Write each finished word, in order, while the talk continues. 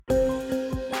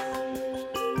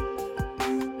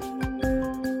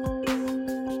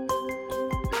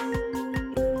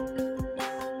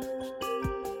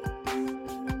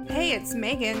it's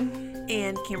Megan.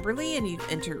 And Kimberly, and you've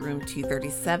entered room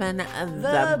 237,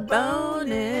 the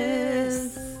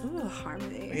bonus. Ooh,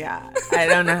 harmony. Yeah, I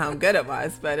don't know how good it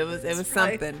was, but it was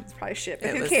something. It's probably shit,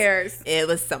 but who cares? It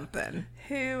was something.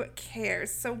 Who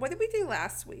cares? So what did we do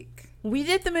last week? We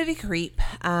did the movie Creep,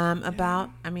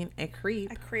 a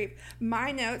creep. A creep.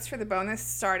 My notes for the bonus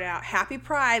start out, Happy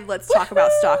Pride, let's talk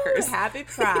about stalkers. Happy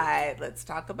Pride, let's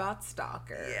talk about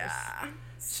stalkers. Yeah.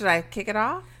 Should I kick it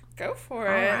off? Go for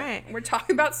All it. right. We're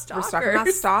talking about stalkers. We're talking about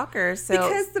stalkers. So,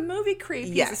 because the movie Creep,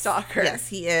 he's a stalker. Yes,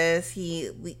 he is. He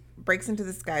breaks into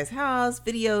this guy's house,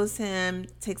 videos him,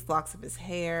 takes locks of his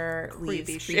hair,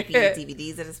 leaves creepy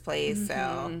DVDs at his place.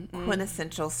 So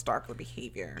quintessential stalker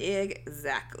behavior.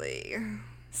 Exactly.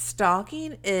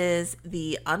 Stalking is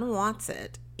the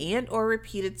unwanted and or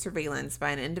repeated surveillance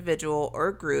by an individual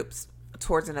or groups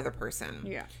towards another person.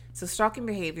 Yeah. So stalking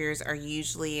behaviors are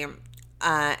usually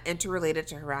interrelated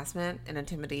to harassment and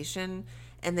intimidation,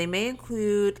 and they may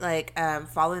include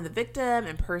following the victim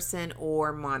in person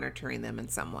or monitoring them in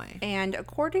some way. And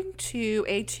according to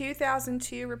a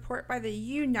 2002 report by the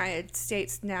United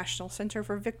States National Center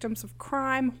for Victims of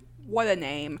Crime, what a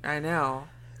name. I know.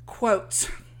 Quote,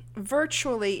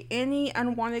 virtually any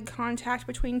unwanted contact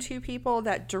between two people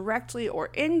that directly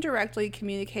or indirectly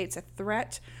communicates a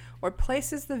threat or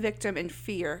places the victim in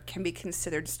fear can be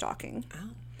considered stalking. Oh.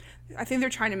 I think they're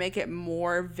trying to make it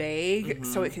more vague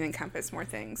so it can encompass more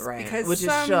things. Right, because which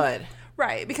it should.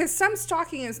 Right, because some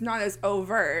stalking is not as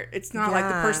overt. It's not like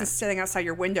the person sitting outside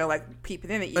your window, like,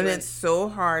 peeping in at you. And it's so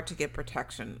hard to get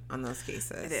protection on those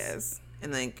cases. It is.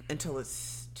 And, until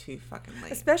it's too fucking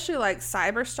late. Especially,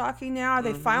 cyber stalking now.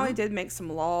 They finally did make some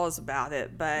laws about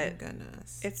it, but... Oh,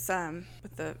 goodness. It's,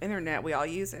 with the internet, we all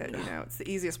use it. It's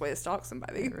the easiest way to stalk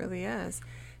somebody. It really is.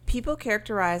 People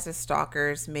characterized as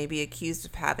stalkers may be accused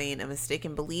of having a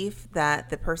mistaken belief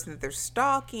that the person that they're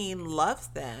stalking loves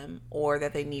them or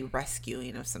that they need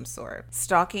rescuing of some sort.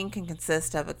 Stalking can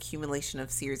consist of accumulation of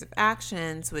series of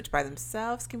actions which by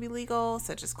themselves can be legal,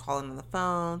 such as calling on the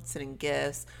phone, sending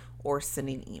gifts, or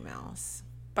sending emails.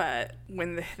 But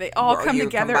when they all come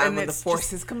together and when the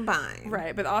forces combine.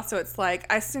 Right, but also it's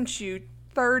like, I sent you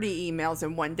 30 emails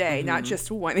in one day, not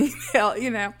just one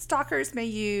email, Stalkers may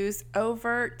use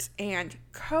overt and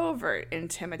covert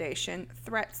intimidation,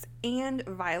 threats, and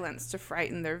violence to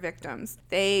frighten their victims.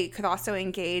 They could also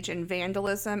engage in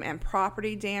vandalism and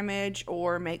property damage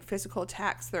or make physical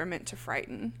attacks that are meant to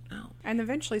frighten. Oh. And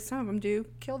eventually some of them do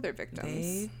kill their victims.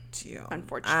 They do.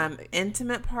 Unfortunately.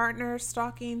 Intimate partner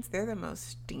stalkings, they're the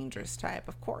most dangerous type,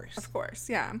 of course. Of course,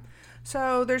 yeah.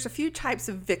 So there's a few types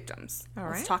of victims. All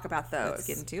right. Let's talk about those. Let's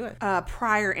get into it.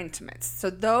 Prior intimates. So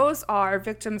those are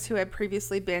victims who had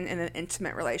previously been in an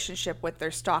intimate relationship with their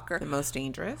stalker. The most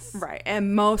dangerous. Right.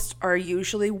 And most are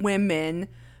usually women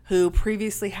who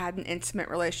previously had an intimate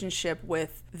relationship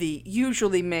with the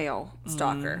usually male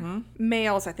stalker. Mm-hmm.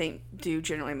 Males, I think, do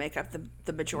generally make up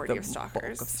the majority of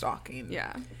stalkers. Bulk of stalking.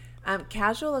 Yeah.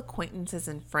 Casual acquaintances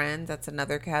and friends, that's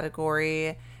another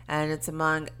category. And it's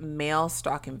among male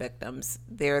stalking victims.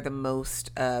 They're the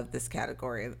most of this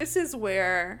category. This is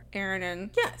where Aaron and,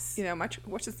 yes,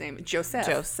 what's his name?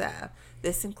 Joseph.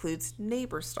 This includes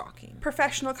neighbor stalking.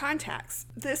 Professional contacts.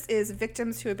 This is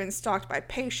victims who have been stalked by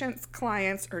patients,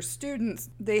 clients, or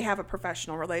students they have a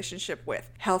professional relationship with.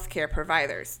 Healthcare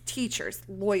providers, teachers,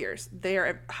 lawyers. They are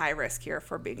at high risk here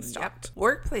for being stalked. Yep.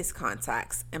 Workplace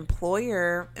contacts.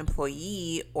 Employer,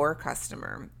 employee, or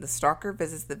customer. The stalker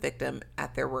visits the victim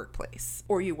at their workplace.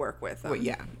 Or you work with them. Well,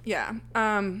 yeah. Yeah.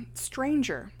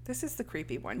 Stranger. This is the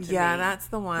creepy one to me. Yeah, that's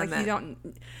the one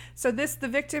So the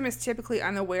victim is typically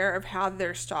unaware of how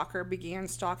their stalker began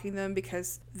stalking them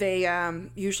because they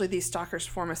usually these stalkers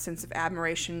form a sense of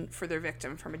admiration for their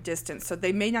victim from a distance. So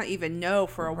they may not even know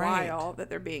for a while that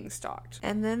they're being stalked.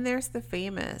 And then there's the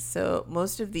famous. So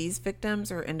most of these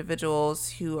victims are individuals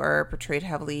who are portrayed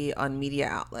heavily on media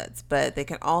outlets, but they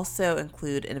can also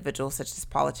include individuals such as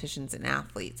politicians and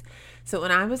athletes. So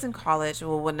when I was in college,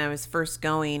 when I was first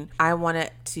going, I wanted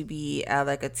to be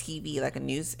like a TV, like a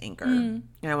news anchor. And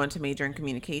I wanted to major in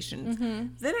communications.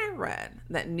 Then I read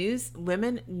that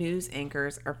women news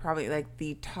anchors are probably like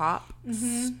the top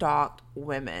stalked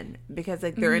women because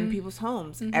they're in people's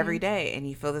homes every day, and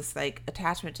you feel this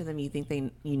attachment to them. You think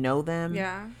you know them.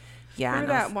 Yeah. Yeah.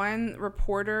 Remember that one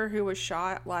reporter who was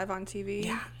shot live on TV?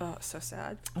 Yeah. Oh, so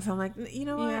sad. So I'm like, you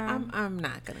know what? Yeah. I'm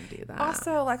not going to do that.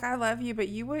 Also, I love you, but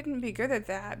you wouldn't be good at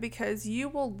that because you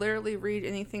will literally read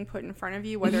anything put in front of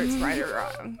you, whether it's right or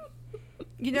wrong.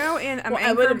 And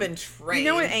I would have been trained.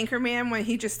 In Anchorman when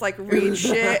he just reads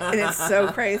shit and it's so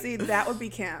crazy? That would be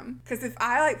Kim. Because if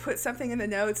I put something in the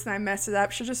notes and I mess it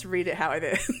up, she'll just read it how it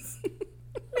is.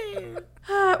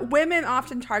 Women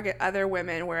often target other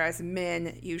women, whereas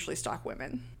men usually stalk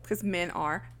women because men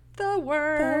are the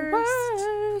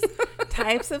worst.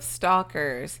 Types of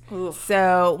stalkers. Oof.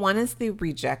 So one is the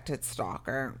rejected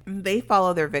stalker. They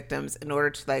follow their victims in order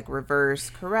to like reverse,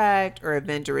 correct, or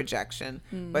avenge a rejection,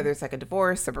 whether it's like a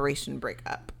divorce, separation,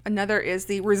 breakup. Another is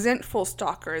the resentful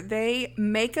stalker. They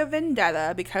make a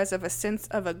vendetta because of a sense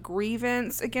of a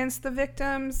grievance against the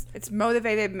victims. It's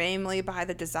motivated mainly by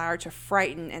the desire to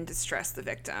frighten and distress the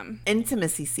victim.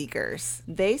 Intimacy seekers.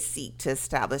 They seek to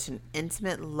establish an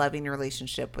intimate, loving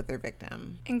relationship with their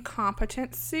victim.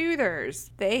 Incompetent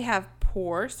suitors. They have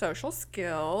poor social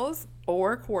skills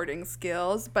or courting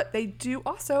skills, but they do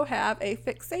also have a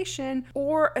fixation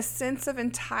or a sense of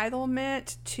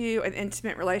entitlement to an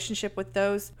intimate relationship with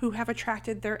those who have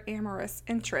attracted their amorous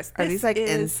interest. Are these like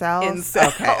incels?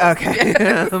 Incels. Okay.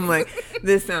 Yes. I'm like,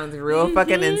 this sounds real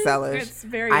fucking incelish. It's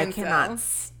very I incel. cannot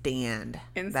stand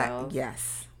that. Incels?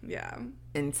 Yes. Yeah.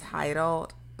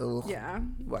 Entitled. Ugh. Yeah.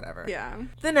 Whatever. Yeah.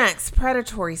 The next,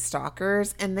 predatory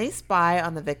stalkers, and they spy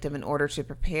on the victim in order to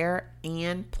prepare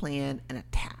and plan an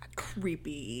attack.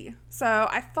 Creepy. So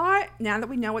I thought now that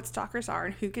we know what stalkers are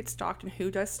and who gets stalked and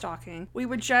who does stalking, we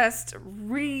would just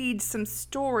read some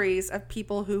stories of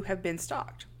people who have been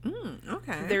stalked.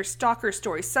 Okay. They're stalker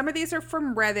stories. Some of these are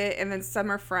from Reddit and then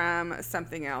some are from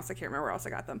something else. I can't remember where else I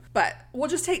got them. But we'll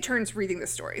just take turns reading the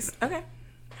stories. Okay.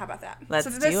 How about that? Let's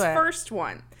so do this it. first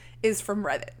one is from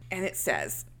Reddit, and it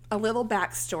says, a little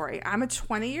backstory. I'm a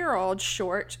 20-year-old,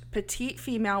 short, petite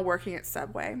female working at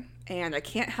Subway, and I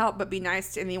can't help but be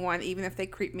nice to anyone, even if they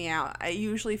creep me out. I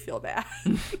usually feel bad.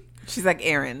 She's like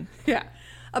Aaron. Yeah.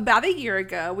 About a year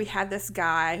ago, we had this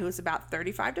guy who was about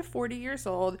 35 to 40 years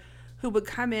old who would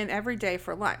come in every day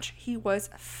for lunch. He was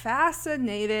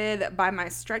fascinated by my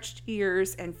stretched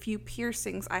ears and few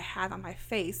piercings I had on my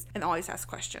face and always asked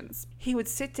questions. He would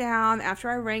sit down after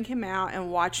I rang him out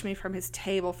and watch me from his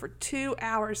table for 2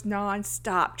 hours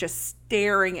nonstop, just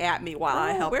staring at me while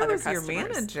I helped where other was customers. your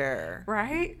manager?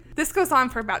 Right? This goes on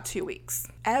for about 2 weeks.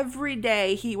 Every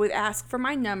day he would ask for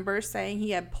my number, saying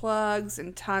he had plugs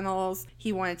and tunnels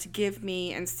he wanted to give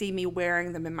me and see me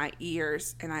wearing them in my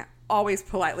ears, and I always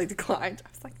politely declined. I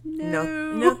was like,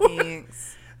 No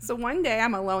thanks. So one day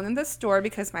I'm alone in the store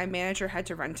because my manager had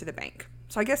to run to the bank.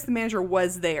 So I guess the manager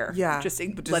was there. Yeah, just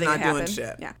letting not it happen. doing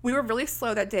shit. Yeah. We were really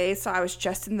slow that day, so I was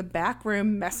just in the back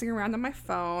room messing around on my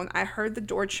phone. I heard the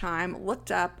door chime,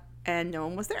 looked up, and no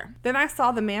one was there. Then I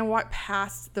saw the man walk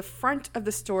past the front of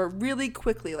the store really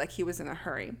quickly, like he was in a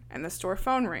hurry. And the store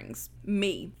phone rings.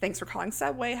 Me. Thanks for calling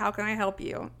Subway. How can I help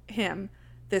you? Him.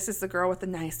 This is the girl with the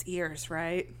nice ears,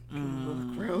 right?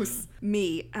 Ugh, gross.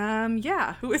 Me.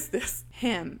 Yeah, who is this?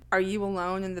 Him. Are you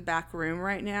alone in the back room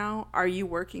right now? Are you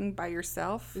working by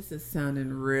yourself? This is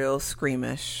sounding real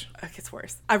squeamish. It gets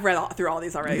worse. I've read through all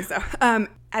these already, so.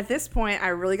 At this point, I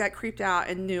really got creeped out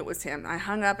and knew it was him. I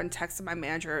hung up and texted my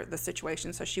manager the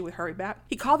situation so she would hurry back.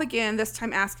 He called again, this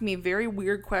time asking me very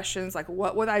weird questions like,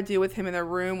 what would I do with him in a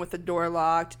room with the door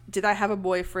locked? Did I have a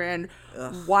boyfriend?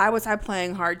 Ugh. Why was I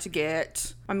playing hard to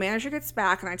get? My manager gets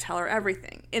back and I tell her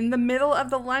everything. In the middle of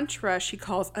the lunch rush, he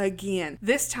calls again.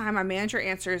 This time, my manager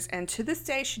answers, and to this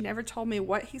day, she never told me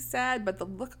what he said, but the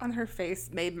look on her face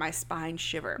made my spine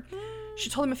shiver. She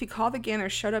told him if he called again or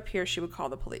showed up here, she would call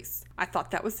the police. I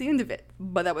thought that was the end of it,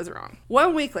 but that was wrong.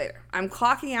 1 week later, I'm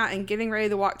clocking out and getting ready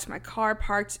to walk to my car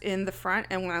parked in the front,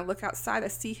 and when I look outside, I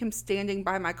see him standing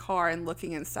by my car and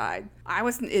looking inside. I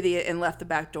was an idiot and left the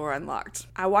back door unlocked.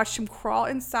 I watched him crawl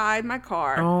inside my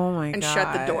car and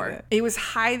shut the door. He was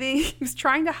hiding. He was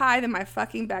trying to hide in my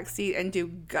fucking back seat and do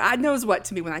God knows what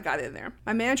to me when I got in there.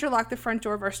 My manager locked the front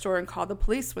door of our store and called the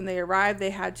police. When they arrived, they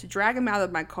had to drag him out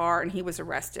of my car, and he was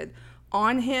arrested.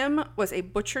 On him was a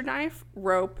butcher knife,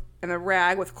 rope, and a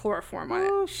rag with chloroform on it.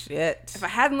 Oh, shit. If I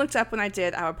hadn't looked up when I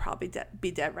did, I would probably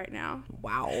be dead right now.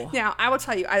 Wow. Now, I will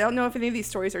tell you, I don't know if any of these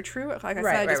stories are true. Like I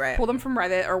said, I just pulled them from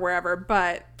Reddit or wherever,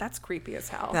 but that's creepy as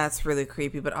hell. That's really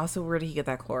creepy, but also where did he get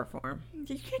that chloroform?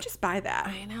 You can't just buy that.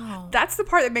 I know. That's the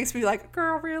part that makes me like,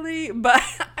 girl, really? But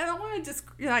I don't want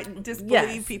to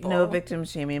disbelieve people. No victim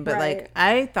shaming, but Right. like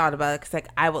I thought about it because like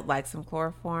I would like some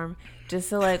chloroform just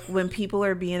so like when people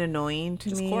are being annoying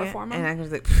to me, chloroform 'em? and I can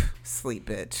just like sleep,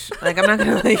 bitch. Like I'm not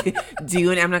gonna like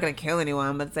do it. I'm not gonna kill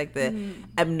anyone, but it's like the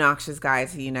obnoxious guy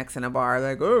to you next in a bar,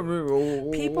 like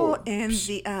people in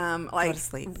the like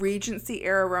Regency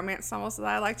era romance novels that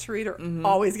I like to read are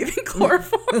always giving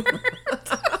chloroform.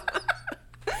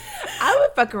 I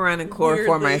would fuck around and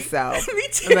chloroform Weirdly. myself. Me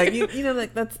too. Like you know,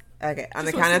 like that's okay. On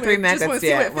the Just count of wanna three, see Meg, what- let's just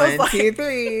do wanna it. see what it 1,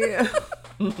 feels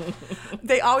 2, 3.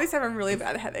 They always have a really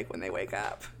bad headache when they wake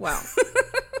up. Wow.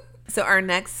 So our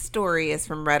next story is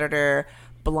from Redditor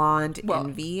Blonde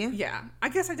Envy. Yeah. I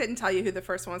guess I didn't tell you who the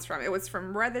first one's from. It was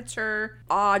from Redditor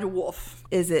Odd Wolf.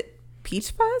 Is it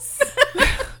Peach Fuzz?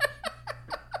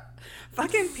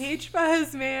 Fucking Peach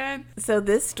Fuzz, man. So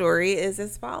this story is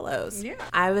as follows. Yeah.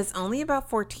 I was only about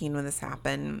 14 when this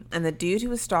happened, and the dude who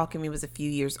was stalking me was a few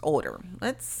years older.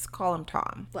 Let's call him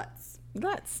Tom. Let's.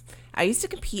 I used to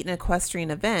compete in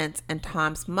equestrian events, and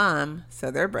Tom's mom, so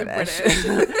they're British,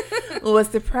 was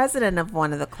the president of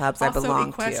one of the clubs Also I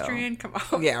belonged equestrian, to. come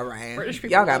on. Yeah, right. British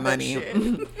people Y'all got love that money.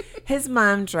 shit. His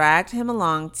mom dragged him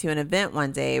along to an event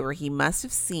one day where he must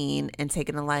have seen and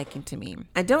taken a liking to me.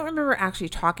 I don't remember actually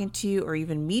talking to or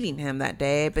even meeting him that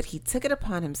day, but he took it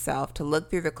upon himself to look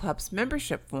through the club's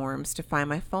membership forms to find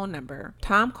my phone number.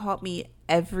 Tom called me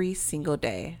every single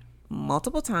day,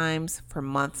 multiple times for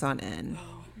months on end.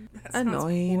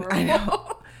 Annoying. I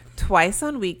know. Twice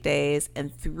on weekdays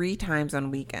and 3 times on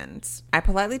weekends. I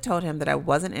politely told him that I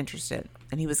wasn't interested,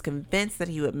 and he was convinced that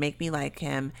he would make me like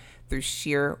him through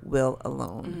sheer will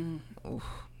alone.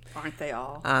 Aren't they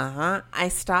all? I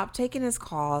stopped taking his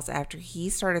calls after he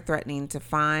started threatening to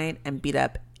find and beat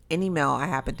up any male I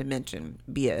happened to mention,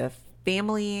 be it a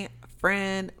family,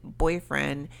 friend,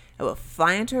 boyfriend. I would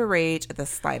fly into a rage at the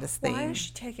slightest thing. Why is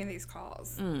she taking these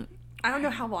calls? I don't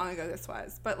know how long ago this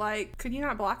was, but like, could you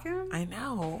not block him? I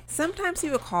know. Sometimes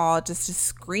he would call just to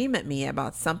scream at me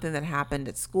about something that happened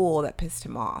at school that pissed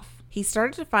him off. He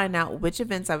started to find out which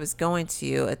events I was going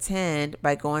to attend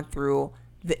by going through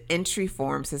the entry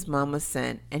forms his mom was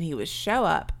sent, and he would show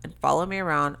up and follow me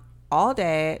around all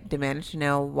day, demanding to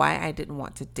know why I didn't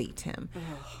want to date him.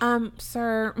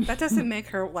 Sir. That doesn't make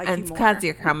her like you And it's more. because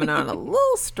you're coming on a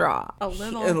little straw. A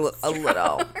little. A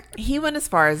little. He went as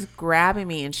far as grabbing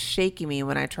me and shaking me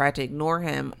when I tried to ignore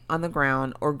him on the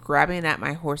ground, or grabbing at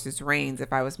my horse's reins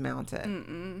if I was mounted.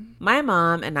 My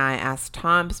mom and I asked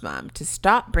Tom's mom to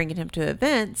stop bringing him to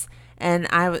events, and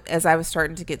as I was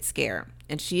starting to get scared.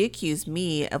 And she accused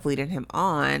me of leading him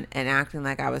on and acting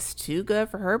like I was too good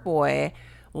for her boy,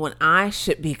 when I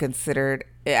should be considering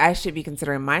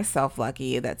myself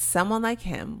lucky that someone like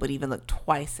him would even look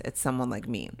twice at someone like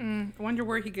me. I wonder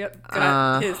where he got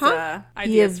his He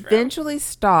ideas eventually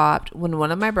stopped when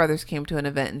one of my brothers came to an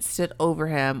event and stood over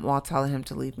him while telling him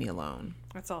to leave me alone.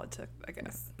 That's all it took, I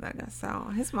guess. I guess so.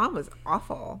 His mom was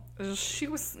awful. She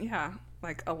was,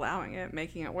 like allowing it,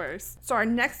 making it worse. So our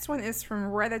next one is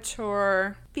from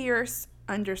Redditor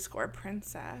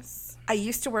Fierce_Princess. I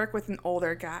used to work with an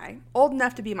older guy, old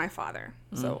enough to be my father.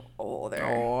 So older.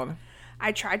 Old.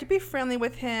 I tried to be friendly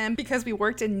with him because we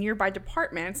worked in nearby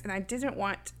departments and I didn't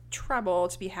want trouble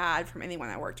to be had from anyone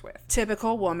I worked with.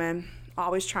 Typical woman,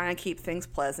 always trying to keep things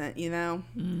pleasant, you know?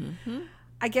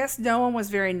 I guess no one was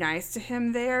very nice to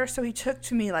him there, so he took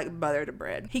to me like butter to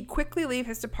bread. He'd quickly leave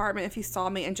his department if he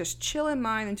saw me and just chill in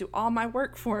mine and do all my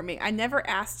work for me. I never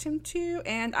asked him to,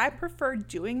 and I preferred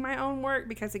doing my own work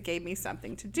because it gave me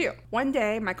something to do. One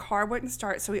day, my car wouldn't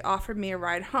start, so he offered me a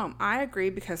ride home. I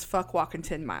agreed because fuck walking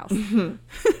 10 miles.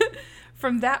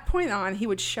 From that point on, he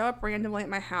would show up randomly at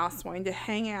my house wanting to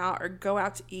hang out or go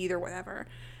out to eat or whatever.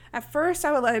 At first,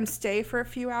 I would let him stay for a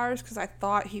few hours because I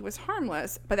thought he was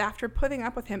harmless. But after putting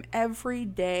up with him every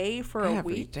day for a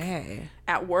week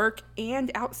at work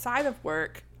and outside of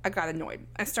work, I got annoyed.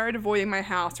 I started avoiding my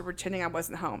house or pretending I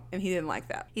wasn't home, and he didn't like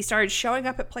that. He started showing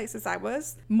up at places I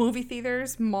was, movie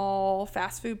theaters, mall,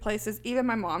 fast food places, even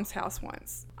my mom's house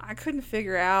once. I couldn't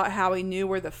figure out how he knew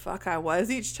where the fuck I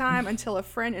was each time until a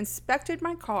friend inspected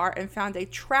my car and found a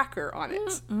tracker on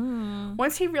it.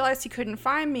 Once he realized he couldn't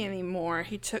find me anymore,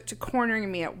 he took to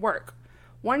cornering me at work.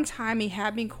 One time he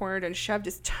had me cornered and shoved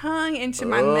his tongue into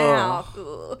my mouth.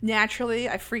 Ugh. Naturally,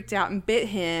 I freaked out and bit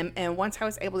him, and once I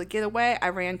was able to get away, I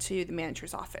ran to the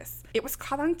manager's office. It was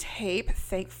caught on tape,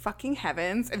 thank fucking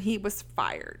heavens, and he was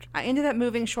fired. I ended up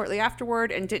moving shortly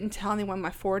afterward and didn't tell anyone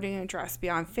my forwarding address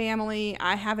beyond family.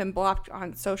 I have him blocked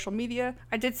on social media.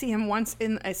 I did see him once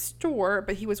in a store,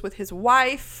 but he was with his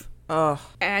wife.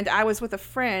 And I was with a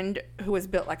friend who was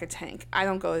built like a tank. I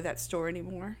don't go to that store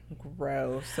anymore.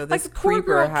 Gross. So this like the poor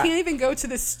girl can't even go to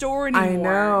the store anymore. I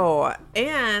know.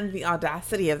 And the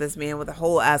audacity of this man with a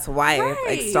whole ass wife,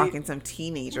 like stalking some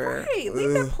teenager. Right.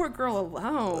 Leave that poor girl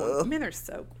alone. Men are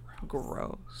so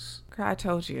gross. I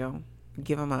told you.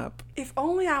 Give him up. If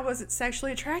only I wasn't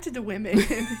sexually attracted to women.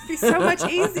 It'd be so much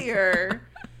easier.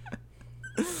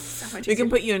 We can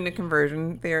put you into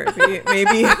conversion therapy,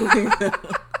 maybe.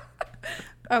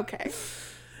 Okay.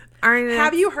 Right,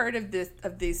 have you heard of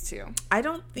these two? I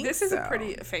don't think this so. This is a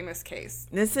pretty famous case.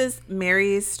 This is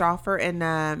Mary Stauffer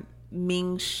and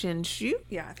Ming Shin Shu.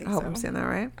 Yeah, I think I hope so. I'm saying that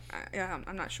right. Yeah,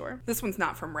 I'm not sure. This one's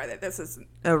not from Reddit. This is,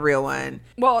 A real one.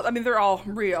 well, I mean, they're all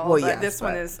real, Well, but yes, this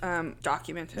one but- is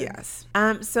documented. Yes.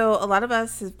 So a lot of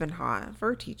us have been hot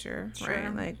for a teacher, Sure.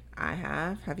 right? Like I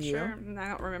have. Have you? Sure. I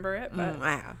don't remember it, but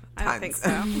I have. I don't think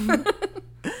Tons. so.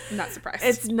 Not surprised.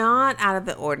 It's not out of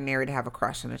the ordinary to have a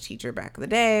crush on a teacher back in the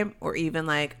day, or even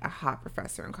like a hot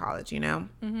professor in college, you know?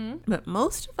 Mm-hmm. But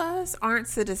most of us aren't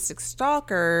sadistic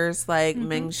stalkers like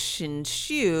Ming Shin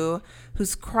Shu,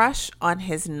 whose crush on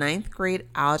his 9th grade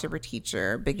algebra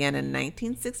teacher began in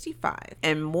 1965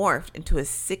 and morphed into a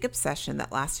sick obsession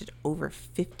that lasted over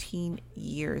 15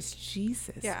 years.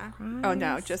 Jesus. yeah. Christ. Oh,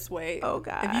 no, just wait. Oh,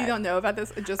 God. If you don't know about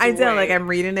this, just I wait. do. Like I'm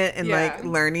reading it and Yeah. like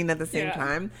learning at the same Yeah.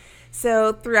 time.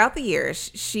 So throughout the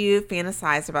years, she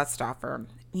fantasized about Stauffer.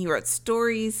 He wrote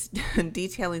stories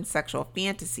detailing sexual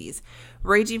fantasies,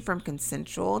 ranging from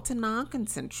consensual to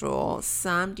non-consensual,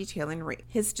 some detailing rape.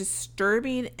 His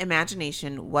disturbing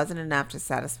imagination wasn't enough to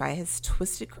satisfy his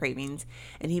twisted cravings,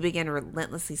 and he began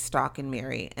relentlessly stalking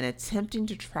Mary and attempting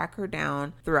to track her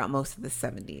down throughout most of the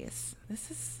 70s.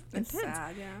 This is It's intense.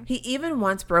 sad, yeah. He even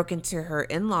once broke into her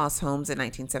in-laws' homes in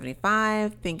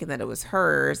 1975, thinking that it was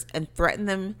hers, and threatened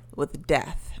them with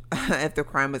death if the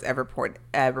crime was ever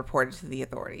reported to the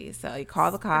authorities. So he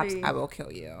called the cops, Pretty- I will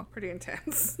kill you. Pretty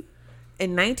intense.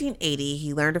 In 1980,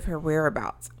 he learned of her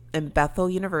whereabouts in Bethel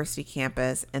University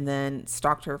campus and then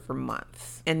stalked her for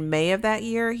months. In May of that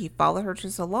year, he followed her to a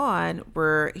salon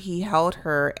where he held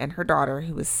her and her daughter,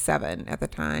 who was 7 at the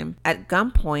time, at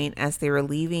gunpoint as they were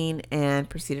leaving and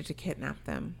proceeded to kidnap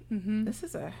them. Mm-hmm. This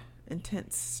is a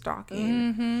intense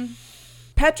stalking. Mm-hmm.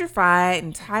 Petrified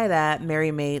and tied up,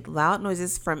 Mary made loud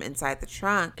noises from inside the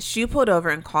trunk. She pulled over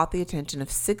and caught the attention of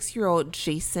 6-year-old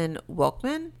Jason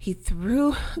Wilkman. He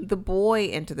threw the boy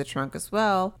into the trunk as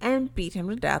well and beat him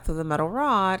to death with a metal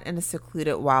rod in a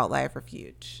secluded wildlife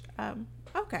refuge.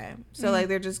 Okay. So, like,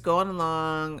 they're just going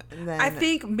along. And then I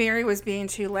think Mary was being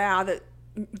too loud that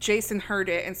Jason heard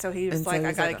it, and so he was and so like, I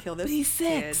he's gotta like, kill this But he's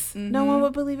kid. 6. No one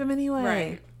would believe him anyway.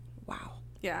 Right. Wow.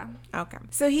 Yeah. Okay.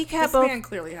 So he kept This both. man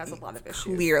clearly has a lot of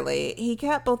issues. Clearly, he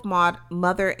kept both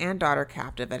mother and daughter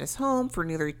captive at his home for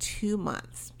nearly 2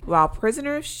 months. While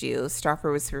prisoner of Shu,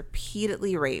 Stauffer was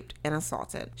repeatedly raped and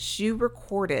assaulted. Shu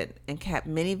recorded and kept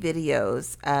many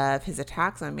videos of his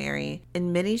attacks on Mary,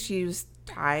 and many she was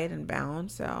tied and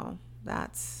bound, so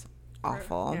that's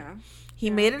awful. Yeah.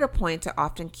 He made it a point to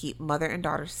often keep mother and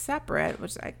daughter separate,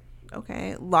 which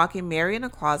okay, locking Mary in a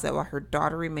closet while her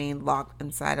daughter remained locked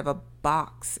inside of a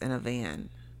box in a van.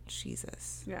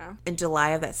 Jesus. Yeah. In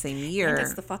July of that same year. And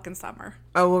it's the fucking summer.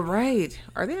 Oh, well, right.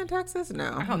 Are they in Texas?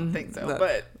 No. I don't think so, Look,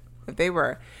 but if they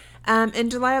were. In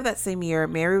July of that same year,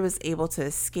 Mary was able to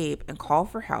escape and call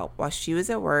for help while she was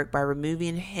at work by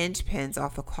removing hinge pins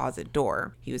off the closet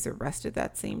door. He was arrested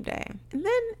that same day. And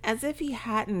then, as if he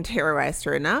hadn't terrorized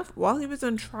her enough, while he was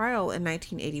on trial in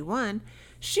 1981,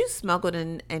 Shu smuggled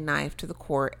in a knife to the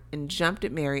court and jumped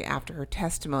at Mary after her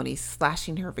testimony,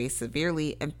 slashing her face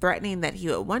severely and threatening that he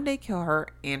would one day kill her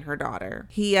and her daughter.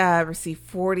 He received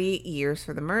 40 years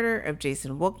for the murder of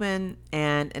Jason Wilkman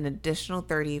and an additional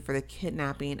 30 for the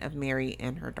kidnapping of Mary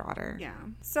and her daughter. yeah.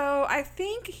 So I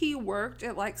think he worked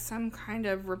at like some kind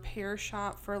of repair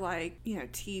shop for like, you know,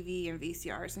 TV and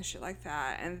VCRs and shit like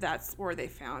that. And that's where they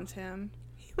found him.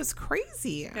 He was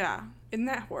crazy. Yeah. Isn't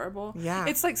that horrible? Yeah.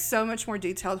 It's like so much more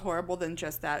detailed horrible than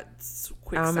just that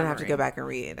quick I'm going to have to summary. go back and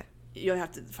read. You'll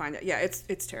have to find it. Yeah,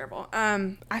 it's terrible.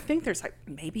 I think there's like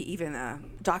maybe even a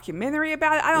documentary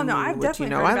about it. I don't know. I've which definitely you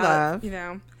know heard I about love. it. You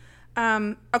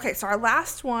know. Okay, so our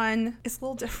last one is a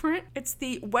little different. It's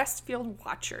the Westfield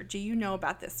Watcher. Do you know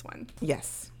about this one?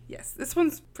 Yes. Yes, this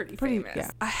one's pretty famous.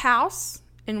 yeah. A house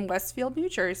in Westfield, New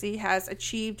Jersey has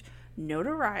achieved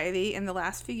notoriety in the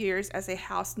last few years as a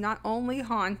house not only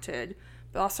haunted,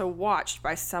 but also watched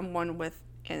by someone with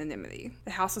anonymity.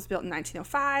 The house was built in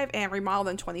 1905 and remodeled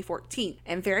in 2014,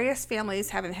 and various families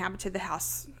have inhabited the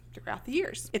house throughout the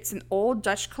years. It's an old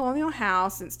Dutch colonial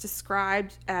house, and it's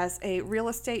described as a real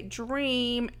estate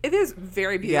dream. It is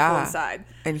very beautiful inside.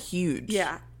 And huge.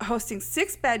 Yeah, hosting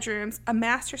 6 bedrooms, a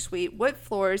master suite, wood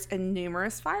floors, and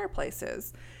numerous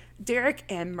fireplaces. Derek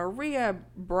and Maria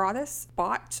Broadus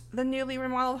bought the newly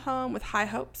remodeled home with high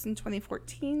hopes in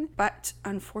 2014, but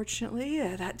unfortunately,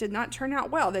 that did not turn out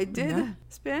well. They did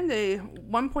spend a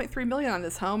 $1.3 million on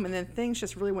this home, and then things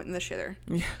just really went in the shitter.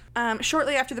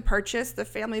 Shortly after the purchase, the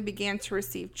family began to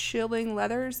receive chilling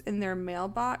letters in their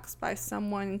mailbox by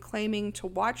someone claiming to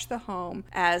watch the home,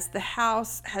 as the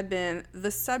house had been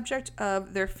the subject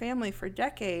of their family for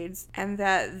decades, and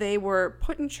that they were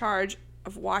put in charge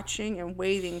of watching and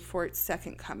waiting for its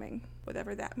second coming.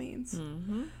 whatever that means.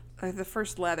 The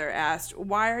first letter asked,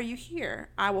 "Why are you here?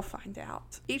 I will find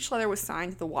out." Each letter was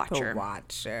signed the Watcher. The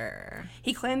Watcher.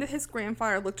 He claimed that his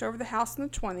grandfather looked over the house in the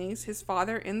 20s, his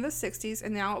father in the 60s,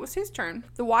 and now it was his turn.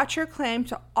 The Watcher claimed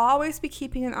to always be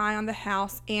keeping an eye on the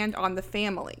house and on the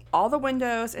family. "All the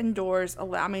windows and doors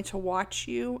allow me to watch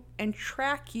you and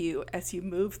track you as you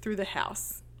move through the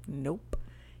house." Nope.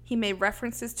 He made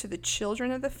references to the children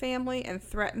of the family and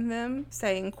threatened them,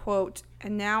 saying, quote,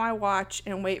 "And now I watch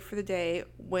and wait for the day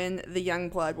when the young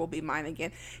blood will be mine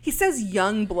again." He says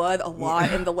young blood a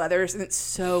lot in the letters, and it's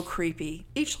so creepy.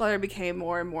 Each letter became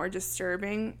more and more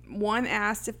disturbing. One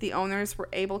asked if the owners were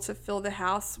able to fill the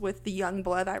house with the young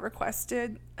blood I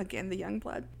requested, again the young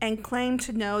blood, and claimed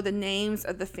to know the names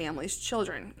of the family's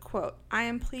children. Quote, "I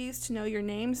am pleased to know your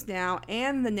names now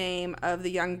and the name of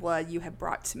the young blood you have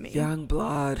brought to me." Young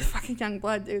blood. Fucking young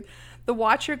blood, dude. The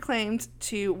Watcher claimed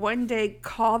to one day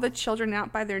call the children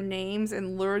out by their names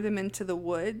and lure them into the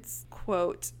woods.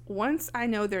 Quote, "Once I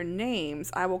know their names,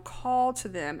 I will call to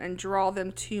them and draw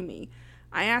them to me.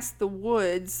 I asked the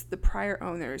woods, the prior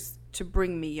owners, to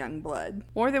bring me young blood."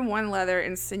 More than one letter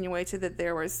insinuated that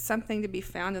there was something to be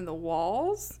found in the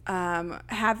walls.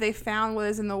 Have they found what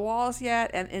is in the walls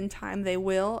yet? And in time they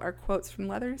will, are quotes from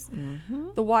letters.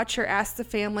 The Watcher asked the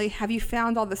family, "Have you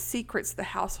found all the secrets the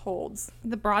house holds?"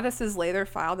 The Broadduses later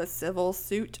filed a civil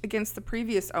suit against the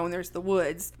previous owners, the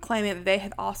Woods, claiming that they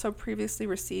had also previously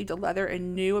received a letter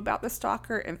and knew about the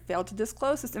stalker and failed to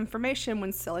disclose this information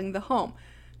when selling the home,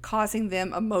 causing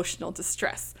them emotional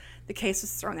distress. The case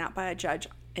was thrown out by a judge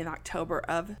in October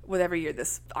of whatever year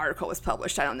this article was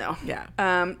published. I don't know. Yeah.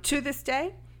 To this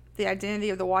day, the identity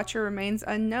of the Watcher remains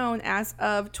unknown. As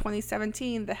of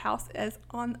 2017, the house is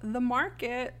on the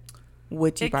market.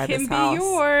 Would you buy this It house? can be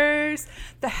yours.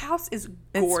 The house is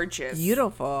gorgeous. It's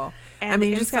beautiful. And I mean,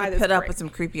 the you just got inside to is put up great. with some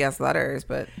creepy ass letters,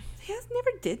 but He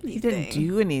never did anything. he didn't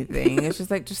do anything. It's just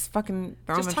like, just fucking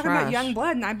throw Just him in talking trash. about young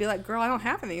blood, and I'd be like, "Girl, I don't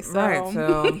have any." So. Right,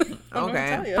 so I'm gonna tell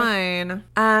okay, you.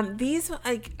 fine. These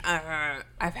like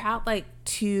I've had like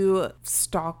 2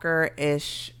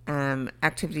 stalker-ish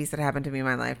activities that happened to me in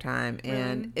my lifetime,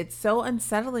 and it's so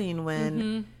unsettling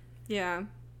when Yeah.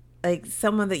 like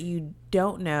someone that you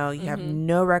don't know, you have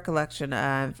no recollection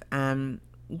of,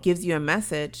 gives you a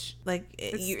message. Like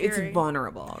it's scary.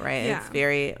 vulnerable, right? Yeah. It's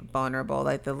very vulnerable.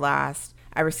 Like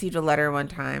I received a letter one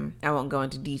time. I won't go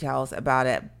into details about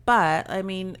it, but I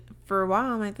mean, for a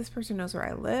while, I'm like, this person knows where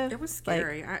I live. It was Like,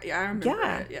 scary. I remember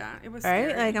it. Yeah, it was right?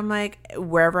 scary. Like, I'm like,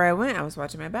 wherever I went, I was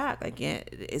watching my back. Like,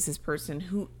 is this person?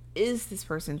 Who is this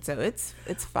person? So it's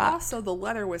fucked. Also, the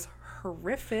letter was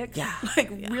horrific. Yeah.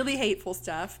 Really hateful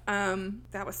stuff.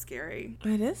 That was scary.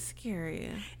 It is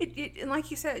scary. And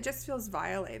like you said, it just feels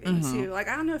violating too. Like,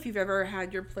 I don't know if you've ever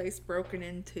had your place broken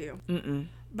into,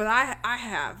 but I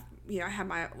have. I had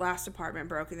my last apartment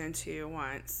broken into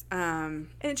once. And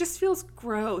it just feels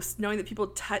gross knowing that people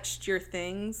touched your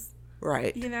things.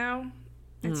 Right.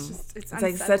 It's just, it's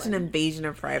like such an unsettling. invasion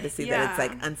of privacy that it's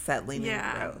like unsettling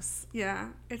and gross. Yeah.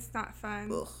 It's not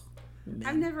fun. Ugh.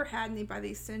 I've never had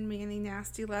anybody send me any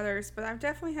nasty letters, but I've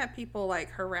definitely had people like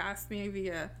harass me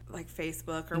via like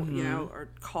Facebook or, or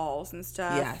calls and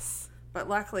stuff. Yes. But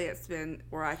luckily it's been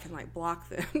where I can like block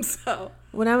them. So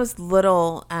When I was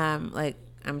little, like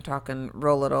I'm talking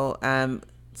real little,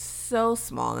 so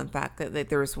small in fact that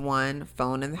there was one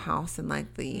phone in the house in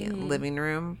like the living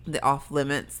room, the off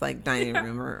limits like dining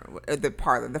room or the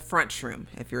parlor, the front room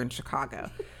if you're in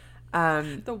Chicago.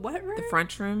 the what room? The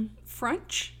front room,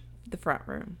 French? the front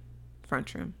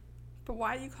room. But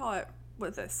why do you call it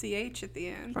with a CH at the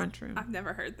end? Front room. I've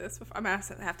never heard this before. I'm going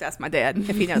to have to ask my dad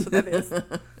if he knows what that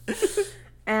is.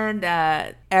 And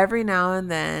every now and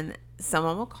then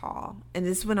someone will call, and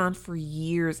this went on for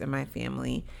years in my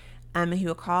family. And he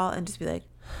would call and just be like,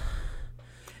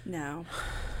 No.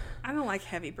 I don't like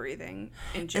heavy breathing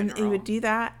in general. and he would do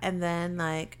that, and then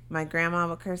like my grandma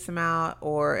would curse him out,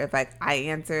 or if like I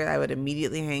answered, I would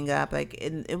immediately hang up. Like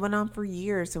it went on for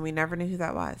years, and we never knew who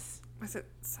that was. Was it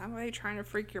somebody trying to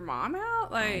freak your mom out?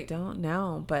 I Like, don't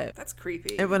know, but that's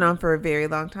creepy. it went on for a very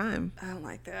long time. I don't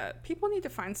like that. People need to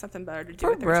find something better to do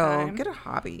For with their real, time. get a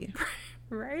hobby.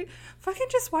 Right? Fucking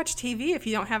just watch TV if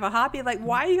you don't have a hobby. Like,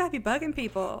 why you gotta be bugging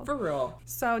people? For real.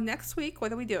 So next week,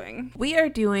 what are we doing? We are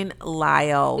doing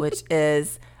Lyle, which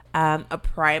is a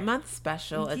Pride Month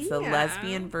special. It's the Yeah.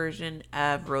 lesbian version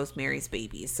of Rosemary's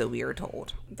Baby, so we are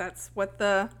told. That's what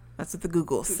the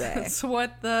Google say. That's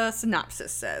what the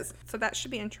synopsis says. So that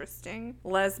should be interesting.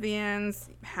 Lesbians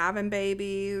having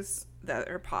babies. that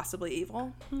are possibly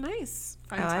evil. Nice.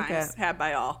 Fun I like times it. had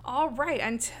by all. All right.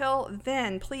 Until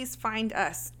then, please find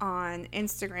us on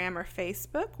Instagram or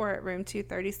Facebook. We're at Room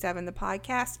 237 the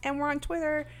podcast, and we're on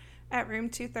Twitter at Room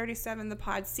 237 the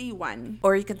pod C1.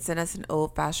 Or you can send us an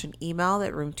old-fashioned email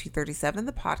at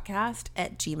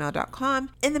room237thepodcast@gmail.com.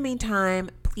 In the meantime,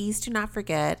 please do not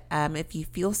forget, if you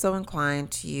feel so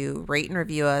inclined, to rate and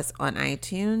review us on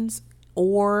iTunes,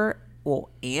 or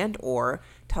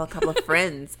tell a couple of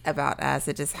friends about us.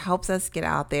 It just helps us get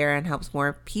out there and helps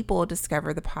more people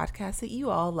discover the podcast that you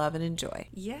all love and enjoy.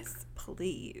 Yes,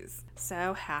 please.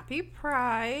 So happy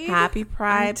Pride. Happy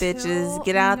Pride, Until bitches.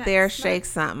 Get out there, next shake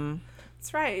month. something.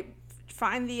 That's right.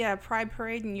 Find the Pride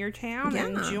Parade in your town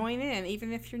and Yeah. join in,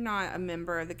 even if you're not a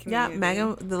member of the Yeah, community.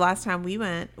 Megan, the last time we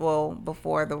went,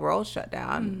 before the world shut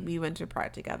down, we went to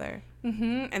Pride together.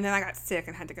 And then I got sick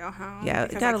and had to go home. Yeah,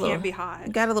 because got I a little, can't be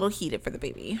hot. Got a little heated for the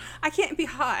baby. I can't be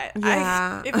hot.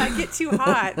 Yeah. If I get too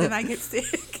hot, then I get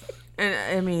sick. And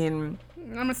I mean,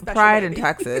 I'm a special Pride baby. in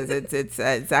Texas, it's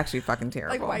actually fucking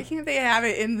terrible. Like, why can't they have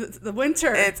it in the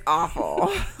winter? It's awful.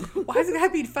 Why does it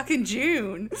have to be fucking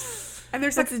June? And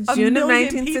there's like It's a June of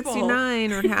million 1969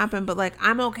 people. would happen, but like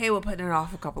I'm okay with putting it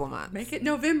off a couple of months. Make it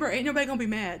November. Ain't nobody gonna be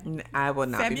mad. I will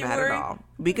not be mad February. at all.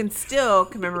 We can still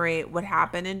commemorate what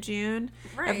happened in June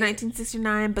Right. of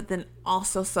 1969, but then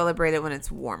also celebrate it when it's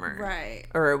warmer. Right.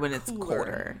 Or when it's Cooler.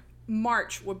 colder.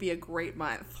 March would be a great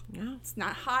month. Yeah. It's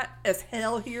not hot as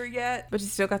hell here yet. But you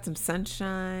still got some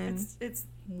sunshine. It's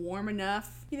warm enough.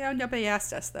 You know, nobody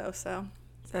asked us though, so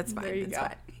That's fine. there you That's go.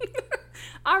 fine.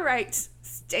 All right.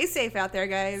 Stay safe out there,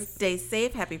 guys. Stay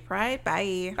safe. Happy Pride.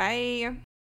 Bye. Bye.